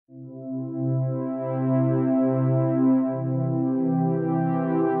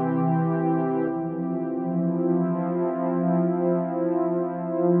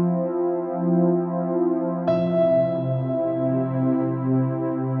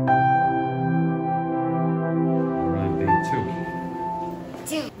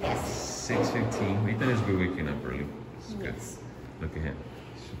routine. Ethan is good waking up early. It's good. Yes. Look at him.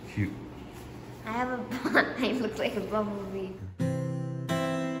 So cute. I have a I look like a bumblebee.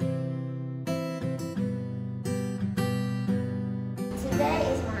 Today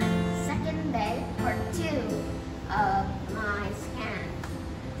is my second day, part 2 of my scan.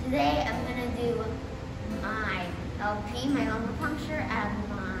 Today I'm gonna do my LP, my lumbar puncture, and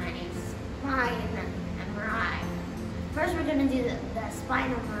my spine MRI. First we're gonna do the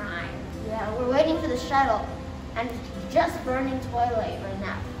spine MRI. Yeah, we're waiting for the shuttle, and it's just burning twilight right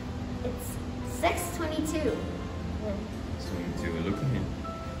now. It's 6:22. 22. Look at him.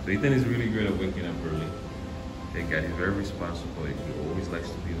 So Ethan is really good at waking up early. That guy is very responsible. He always likes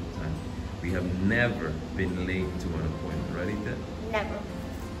to be on time. We have never been late to an appointment, right, Ethan? Never.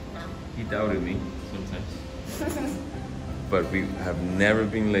 No. He doubted me sometimes. But we have never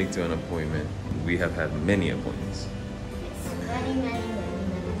been late to an appointment. We have had many appointments. Yes, many.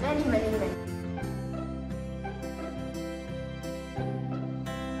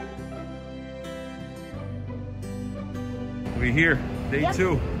 We're here, day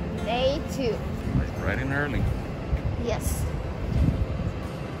 2. Day 2. Like bright and early. Yes.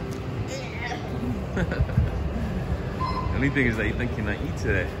 The only thing is that Ethan cannot eat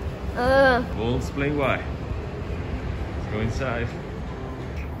today. We'll explain why. Let's go inside.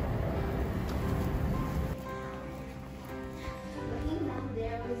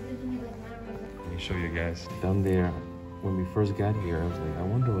 Let me show you guys. Down there, when we first got here, I was like, I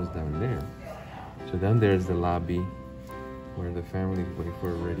wonder what's down there. So down there is the lobby where the family wait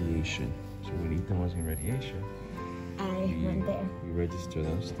for radiation. So when Ethan was in radiation, I went there. we registered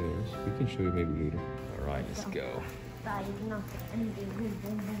downstairs. We can show you maybe later. All right, let's go.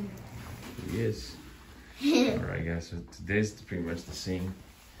 Yes. All right, guys. So today's pretty much the same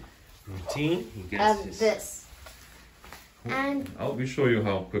routine. He gets his, this. And I'll show you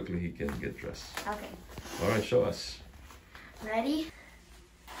how quickly he can get dressed. okay. All right, show us. Ready?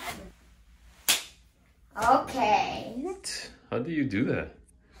 Okay. What? How do you do that?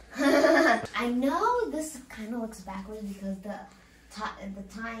 I know this kind of looks backwards because the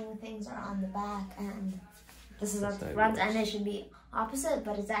tying things are on the back and this is on the front, and it should be opposite,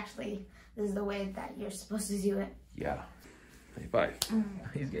 but it's actually, this is the way that you're supposed to do it. Yeah. High five.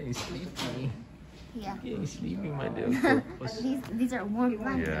 He's getting sleepy. Yeah. He's getting sleepy, my dear. These are warm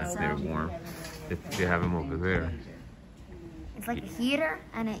blankets. Yeah, so they're warm. They have him over there. it's like a heater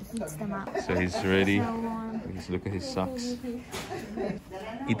and it heats them up. So he's ready. So warm. Just look at his socks.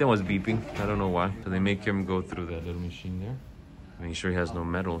 Ethan was beeping. I don't know why. So they make him go through that little machine there. Make sure he has no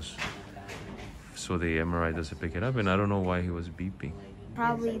metals. So the MRI doesn't pick it up. And I don't know why he was beeping.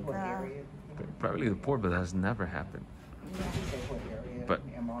 Probably the port, but that has never happened. But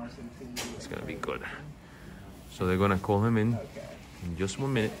it's gonna be good. So they're gonna call him in just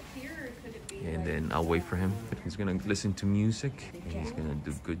 1 minute. And then I'll wait for him. He's gonna listen to music and he's gonna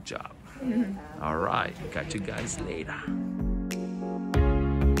do a good job. All right, catch you guys later.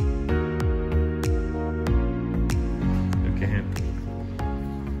 Look at him.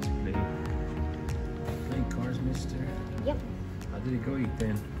 Playing cars, mister. Yep. How did it go,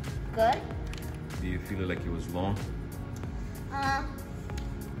 Ethan? Good. Do you feel like it was long?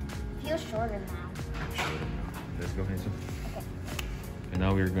 Feels shorter now. Sure. Let's go, Hansel. Okay. And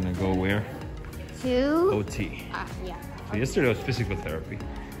now we're gonna go where? Two. OT. Yeah. So yesterday was physical therapy.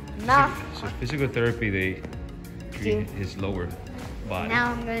 Now. So physical therapy, they treat his lower body.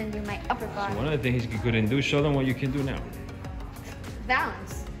 Now I'm gonna do my upper body. So one of the things you couldn't do, show them what you can do now.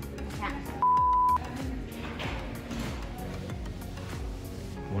 Balance. Yeah.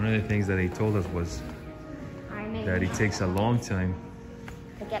 One of the things that they told us was that it takes a long time,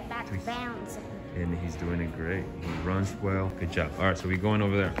 to get back to balance. and he's doing it great. He runs well. Good job. All right, so we're going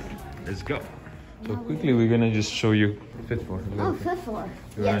over there. Let's go. So quickly, we're gonna just show you fifth floor. Oh, fifth floor.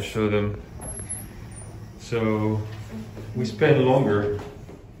 We're gonna show them. So we spent longer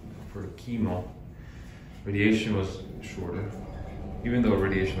for chemo. Radiation was shorter, even though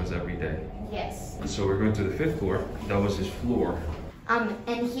radiation was every day. Yes. And so we're going to the fifth floor. That was his floor.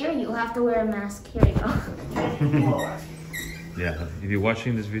 And here you have to wear a mask. Here you go. Yeah, if you're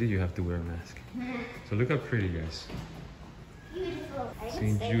watching this video, you have to wear a mask. So look how pretty, guys. Beautiful.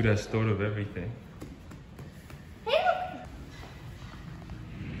 St. Jude has thought of everything. Hey, look.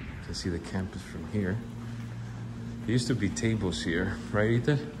 You can see the campus from here. There used to be tables here, right,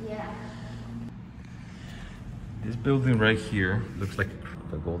 Ethan? Yeah. This building right here looks like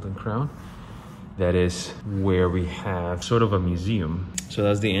the Golden Crown. That is where we have sort of a museum. So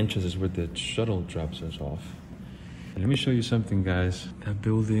that's the entrance, is where the shuttle drops us off. And let me show you something, guys. That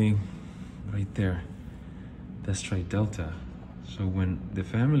building right there, that's Tri Delta. So when the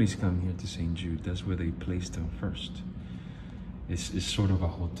families come here to St. Jude, that's where they place them first. It's sort of a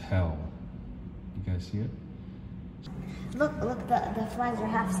hotel. You guys see it? Look, the flags are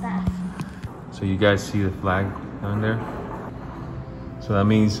half staff. So you guys see the flag down there? So that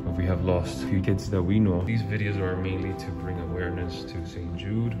means we have lost a few kids that we know. These videos are mainly to bring awareness to St.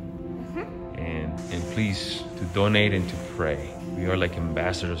 Jude. And please to donate and to pray. We are like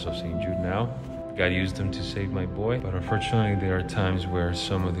ambassadors of St. Jude now. God used them to save my boy, but unfortunately there are times where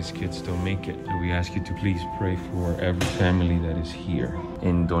some of these kids don't make it. So we ask you to please pray for every family that is here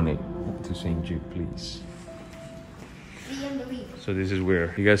and donate to St. Jude, please. So this is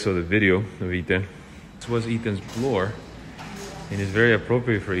where you guys saw the video of Ethan. This was Ethan's floor, and it's very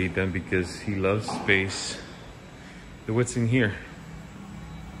appropriate for Ethan because he loves space. So what's in here?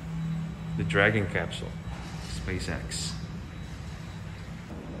 The Dragon capsule, SpaceX.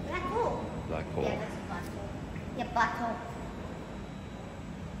 Black hole. Black hole. Yeah, that's a black hole. Yeah, black hole.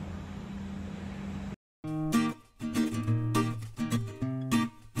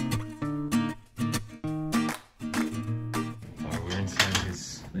 We're inside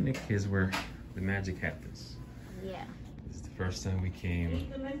his clinic. Here's where the magic happens. Yeah. This is the first time we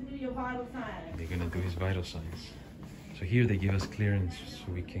came. Let's do your vital signs. They're gonna do his vital signs. So here they give us clearance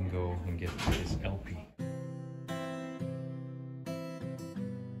so we can go and get this LP.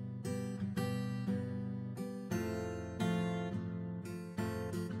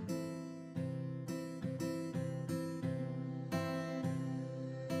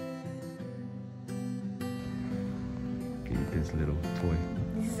 This little toy.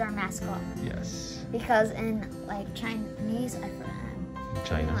 This is our mascot. Yes. Because in like Chinese, I forgot.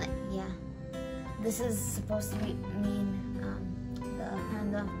 China. Like, yeah. This is supposed to mean the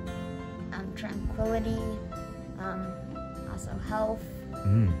panda, tranquility, also health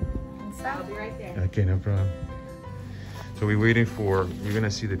and stuff. I'll be right there. Okay, no problem. So we're waiting for, you're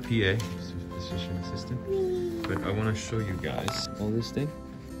gonna see the PA, physician assistant. But I wanna show you guys, all this thing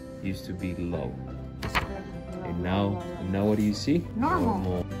used to be low. And now what do you see?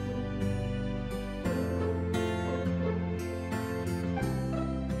 Normal.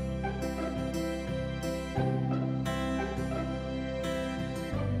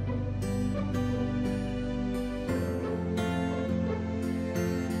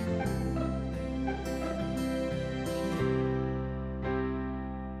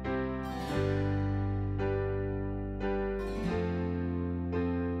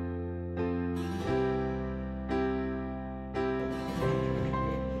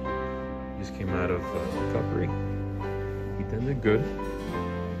 Came out of recovery. He did good.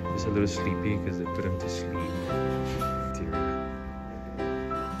 He's a little sleepy because they put him to sleep.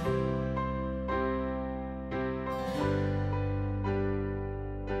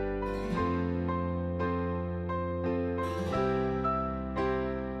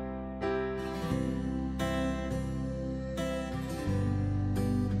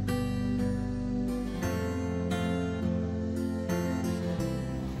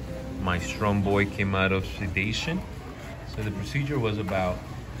 My strong boy came out of sedation. So the procedure was about,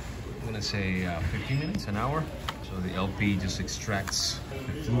 I'm gonna say 15 minutes, an hour. So the LP just extracts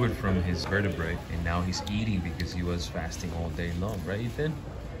the fluid from his vertebrae, and now he's eating because he was fasting all day long, right Ethan?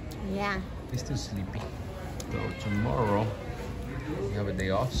 Yeah. He's still sleepy. So tomorrow, we have a day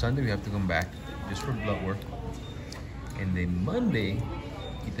off. Sunday we have to come back just for blood work. And then Monday,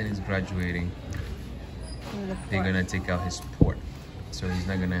 Ethan is graduating. They're gonna take out his port. So he's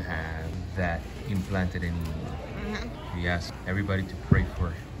not gonna have that implanted anymore. We ask everybody to pray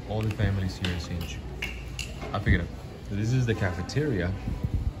for all the families here in St. Jude. I'll pick it up. So this is the cafeteria.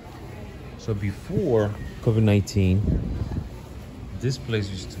 So before COVID-19, this place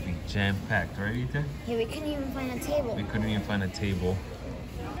used to be jam-packed, right Ethan? Yeah, we couldn't even find a table. We couldn't even find a table.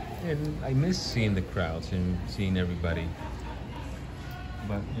 And I miss seeing the crowds and seeing everybody.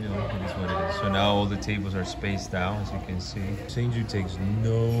 But you know, it is what it is. So now all the tables are spaced out, as you can see. St. Jude takes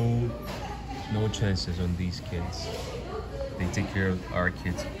no chances on these kids. They take care of our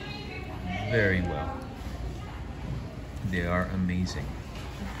kids very well. They are amazing.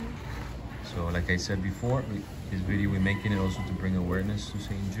 So like I said before, this video we're making it also to bring awareness to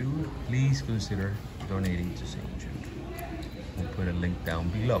St. Jude. Please consider donating to St. Jude. We'll put a link down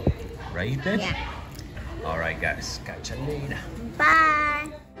below. Right, Ethan? Yeah. All right, guys. Catch you later. Bye.